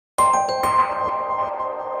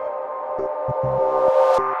Hi,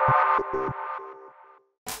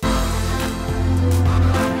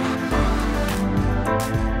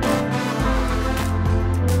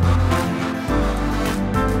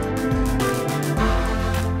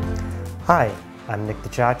 I'm Nick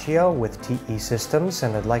DiCiaccio with TE Systems,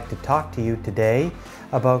 and I'd like to talk to you today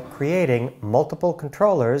about creating multiple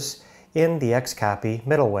controllers in the XCAPI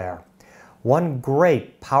middleware. One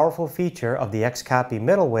great, powerful feature of the XCAPI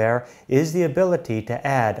middleware is the ability to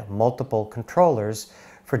add multiple controllers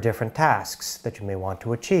for different tasks that you may want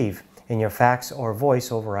to achieve in your fax or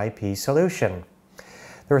voice over IP solution.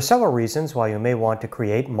 There are several reasons why you may want to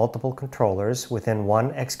create multiple controllers within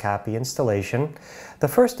one XCAPI installation. The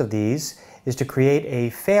first of these is to create a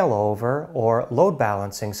failover or load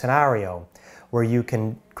balancing scenario where you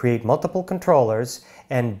can create multiple controllers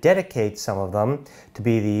and dedicate some of them to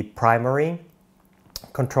be the primary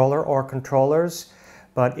controller or controllers.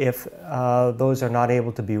 But if those are not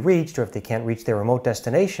able to be reached, or if they can't reach their remote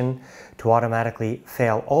destination, to automatically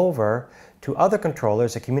fail over to other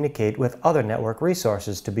controllers that communicate with other network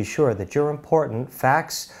resources to be sure that your important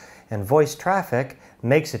fax and voice traffic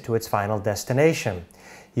makes it to its final destination.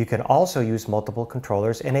 You can also use multiple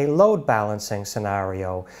controllers in a load balancing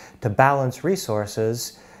scenario to balance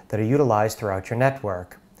resources that are utilized throughout your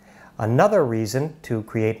network. Another reason to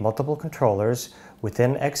create multiple controllers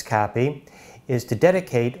within XCAPI is to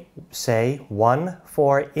dedicate, say, one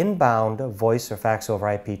for inbound voice or fax over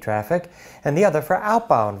IP traffic and the other for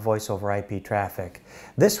outbound voice over IP traffic.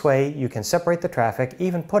 This way you can separate the traffic,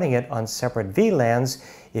 even putting it on separate VLANs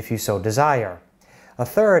if you so desire. A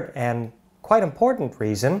third and quite important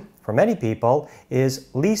reason for many people is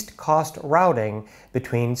least cost routing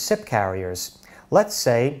between SIP carriers. Let's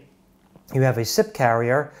say you have a SIP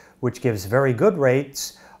carrier which gives very good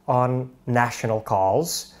rates on national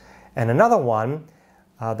calls, and another one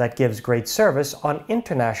that gives great service on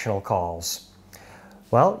international calls.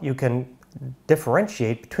 Well, you can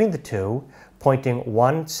differentiate between the two, pointing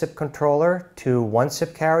one SIP controller to one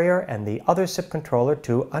SIP carrier and the other SIP controller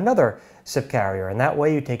to another SIP carrier. And that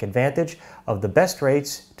way you take advantage of the best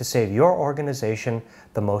rates to save your organization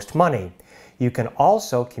the most money. You can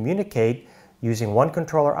also communicate using one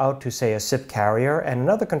controller out to, say, a SIP carrier and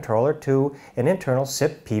another controller to an internal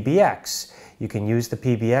SIP PBX. You can use the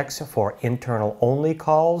PBX for internal only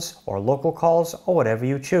calls or local calls or whatever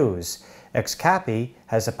you choose. XCAPI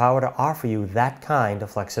has the power to offer you that kind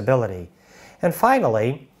of flexibility. And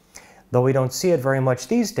finally, though we don't see it very much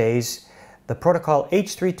these days, the protocol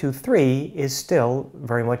H.323 is still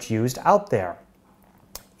very much used out there.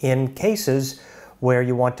 In cases where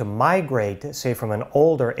you want to migrate, say, from an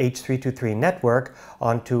older H.323 network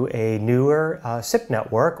onto a newer SIP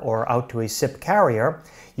network or out to a SIP carrier,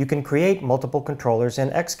 you can create multiple controllers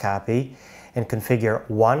in XCAPI and configure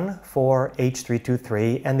one for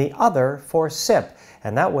H.323 and the other for SIP.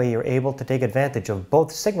 And that way you're able to take advantage of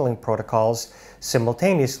both signaling protocols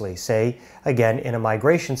simultaneously. Say, again, in a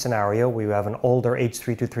migration scenario where you have an older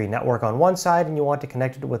H.323 network on one side and you want to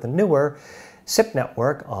connect it with a newer SIP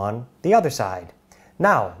network on the other side.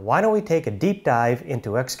 Now, why don't we take a deep dive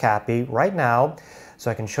into XCAPI right now so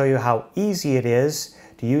I can show you how easy it is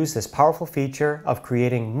to use this powerful feature of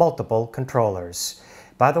creating multiple controllers.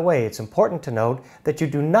 By the way, it's important to note that you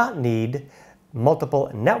do not need multiple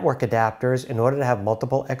network adapters in order to have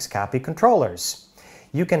multiple XCAPI controllers.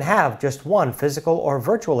 You can have just one physical or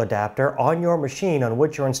virtual adapter on your machine on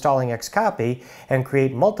which you're installing XCAPI and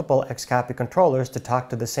create multiple XCAPI controllers to talk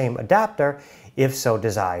to the same adapter if so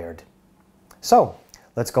desired. So,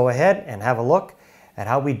 let's go ahead and have a look at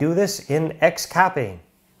how we do this in XCAPI.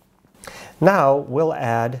 Now we'll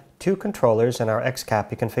add two controllers in our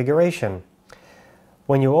XCAPI configuration.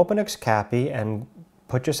 When you open XCAPI and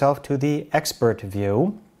put yourself to the Expert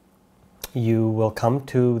view, you will come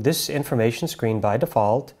to this information screen by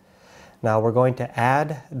default. Now we're going to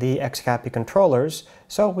add the XCAPI controllers,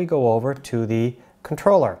 so we go over to the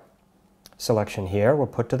Controller selection here. We'll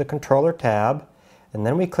put to the Controller tab, and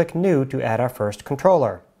then we click New to add our first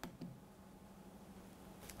controller.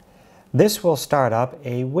 This will start up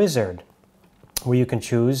a wizard where you can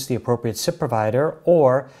choose the appropriate SIP provider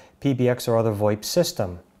or PBX or other VoIP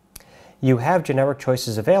system. You have generic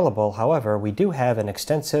choices available, however, we do have an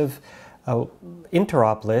extensive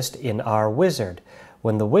interop list in our wizard.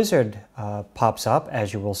 When the wizard pops up,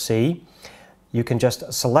 as you will see, you can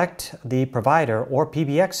just select the provider or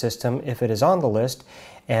PBX system if it is on the list,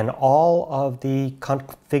 and all of the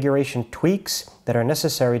configuration tweaks that are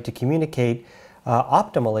necessary to communicate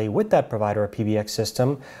optimally with that provider or PBX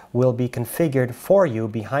system will be configured for you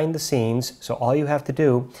behind the scenes, so all you have to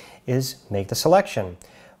do is make the selection,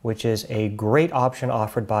 which is a great option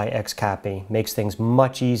offered by XCAPI. Makes things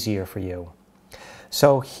much easier for you.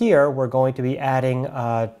 So here we're going to be adding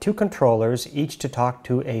two controllers, each to talk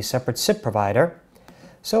to a separate SIP provider.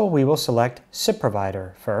 So we will select SIP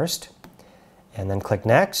provider first, and then click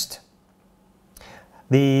Next.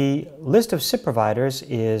 The list of SIP providers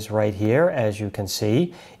is right here, as you can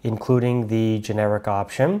see, including the generic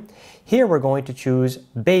option. Here we're going to choose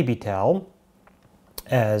Babytel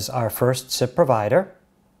as our first SIP provider.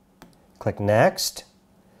 Click Next.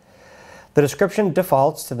 The description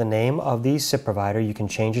defaults to the name of the SIP provider. You can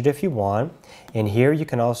change it if you want. And here you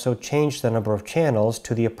can also change the number of channels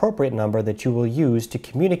to the appropriate number that you will use to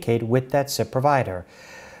communicate with that SIP provider.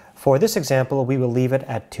 For this example, we will leave it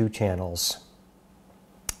at 2 channels.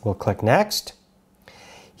 We'll click Next.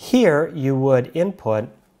 Here you would input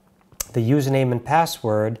the username and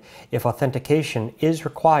password if authentication is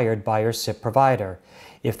required by your SIP provider.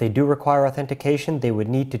 If they do require authentication, they would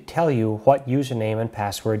need to tell you what username and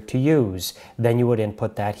password to use. Then you would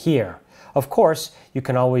input that here. Of course, you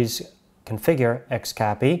can always configure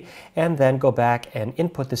XCAPI and then go back and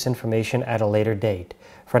input this information at a later date.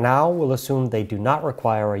 For now, we'll assume they do not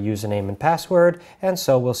require a username and password, and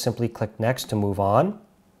so we'll simply click Next to move on.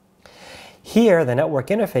 Here, the network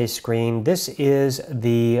interface screen, this is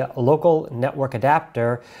the local network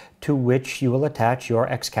adapter to which you will attach your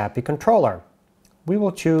XCAPI controller. We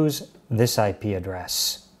will choose this IP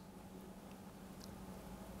address.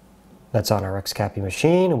 That's on our XCAPI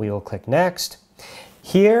machine, and we will click Next.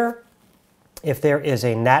 Here, if there is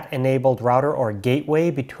a NAT-enabled router or gateway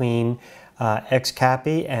between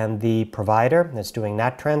XCAPI and the provider that's doing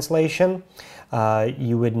NAT translation,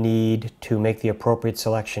 you would need to make the appropriate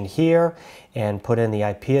selection here and put in the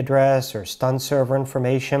IP address or stun server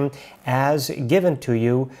information as given to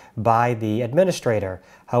you by the administrator.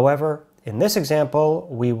 However, in this example,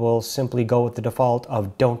 we will simply go with the default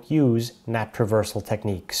of don't use NAT traversal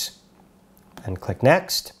techniques. And click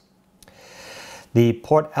Next. The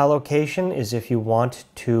port allocation is if you want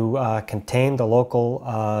to contain the local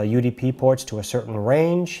UDP ports to a certain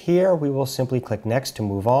range. Here we will simply click Next to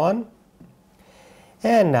move on.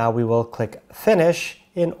 And now we will click Finish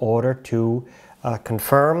in order to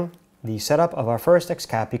confirm the setup of our first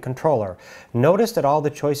XCAPI controller. Notice that all the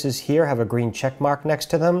choices here have a green check mark next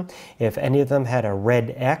to them. If any of them had a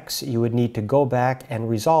red X, you would need to go back and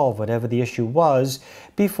resolve whatever the issue was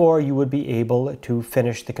before you would be able to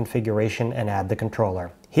finish the configuration and add the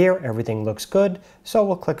controller. Here, everything looks good, so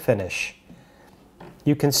we'll click Finish.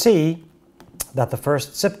 You can see that the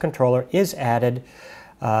first SIP controller is added,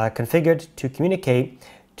 configured to communicate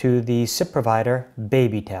to the SIP provider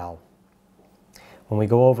Babytel. When we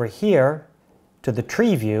go over here to the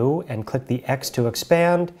tree view and click the X to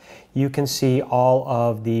expand, you can see all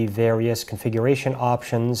of the various configuration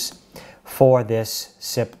options for this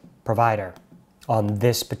SIP provider on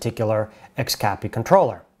this particular XCAPI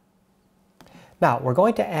controller. Now, we're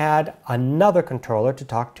going to add another controller to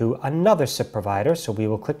talk to another SIP provider, so we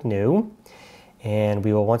will click New, and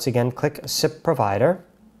we will once again click SIP provider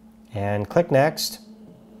and click Next.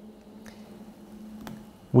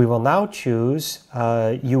 We will now choose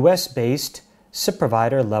US-based SIP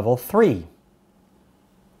provider level 3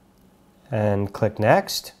 and click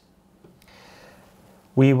Next.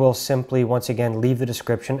 We will simply once again leave the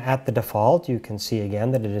description at the default. You can see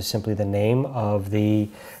again that it is simply the name of the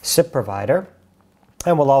SIP provider,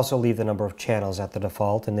 and we'll also leave the number of channels at the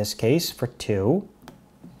default, in this case for 2.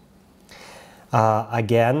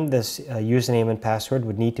 Again, this username and password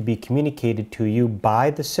would need to be communicated to you by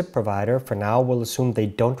the SIP provider. For now, we'll assume they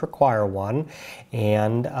don't require one,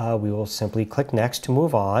 and we will simply click Next to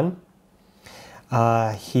move on.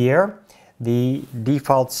 Here, the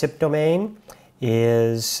default SIP domain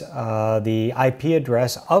is the IP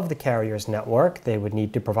address of the carrier's network. They would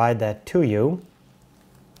need to provide that to you.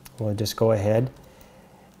 We'll just go ahead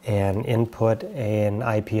and input an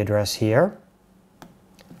IP address here.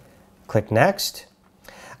 Click Next.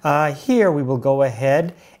 Here we will go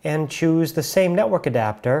ahead and choose the same network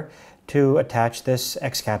adapter to attach this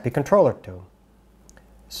XCAPI controller to.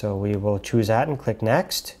 So we will choose that and click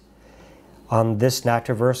Next. On this NAT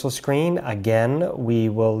traversal screen, again, we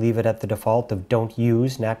will leave it at the default of don't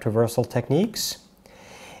use NAT traversal techniques.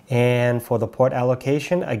 And for the port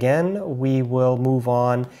allocation, again, we will move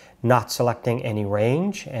on not selecting any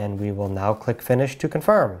range, and we will now click Finish to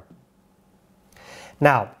confirm.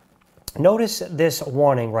 Now, notice this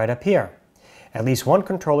warning right up here. At least one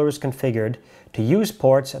controller is configured to use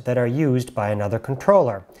ports that are used by another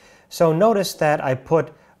controller. So notice that I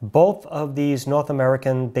put both of these North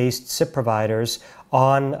American-based SIP providers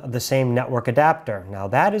on the same network adapter. Now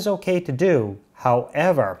that is okay to do.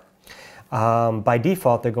 However, by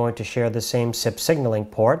default they're going to share the same SIP signaling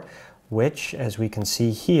port, which, as we can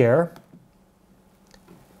see here,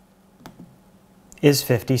 is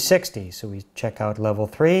 5060. So we check out level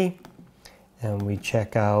 3 and we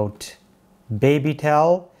check out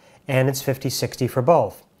Babytel, and it's 5060 for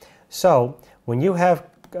both. So when you have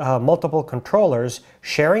multiple controllers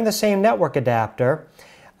sharing the same network adapter,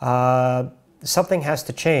 something has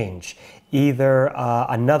to change. Either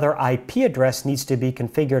another IP address needs to be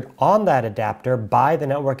configured on that adapter by the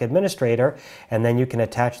network administrator, and then you can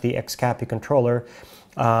attach the XCAPI controller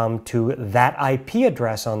to that IP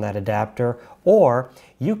address on that adapter, or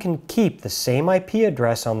you can keep the same IP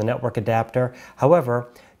address on the network adapter, however,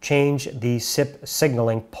 change the SIP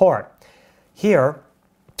signaling port. Here,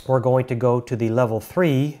 we're going to go to the level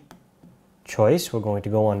 3 choice. We're going to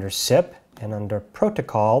go under SIP and under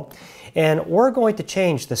Protocol, and we're going to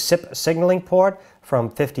change the SIP signaling port from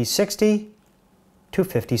 5060 to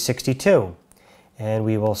 5062. And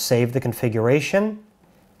we will save the configuration.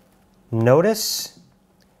 Notice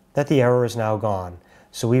that the error is now gone.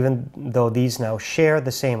 So even though these now share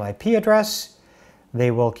the same IP address, they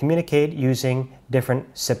will communicate using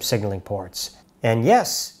different SIP signaling ports. And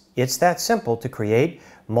yes, it's that simple to create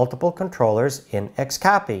multiple controllers in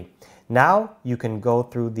XCAPI. Now you can go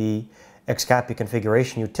through the XCAPI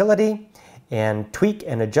configuration utility and tweak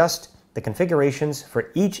and adjust the configurations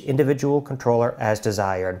for each individual controller as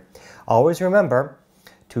desired. Always remember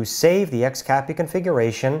to save the XCAPI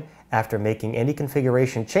configuration after making any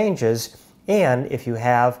configuration changes, and if you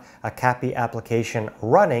have a CAPI application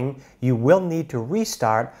running, you will need to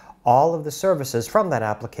restart all of the services from that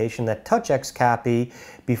application that touch XCAPI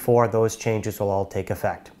before those changes will all take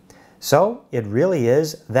effect. So it really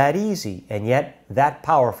is that easy and yet that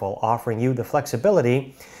powerful, offering you the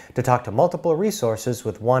flexibility to talk to multiple resources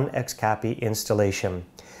with one XCAPI installation.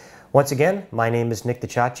 Once again, my name is Nick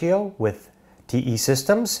DiCiaccio with TE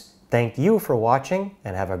Systems. Thank you for watching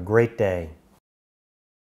and have a great day.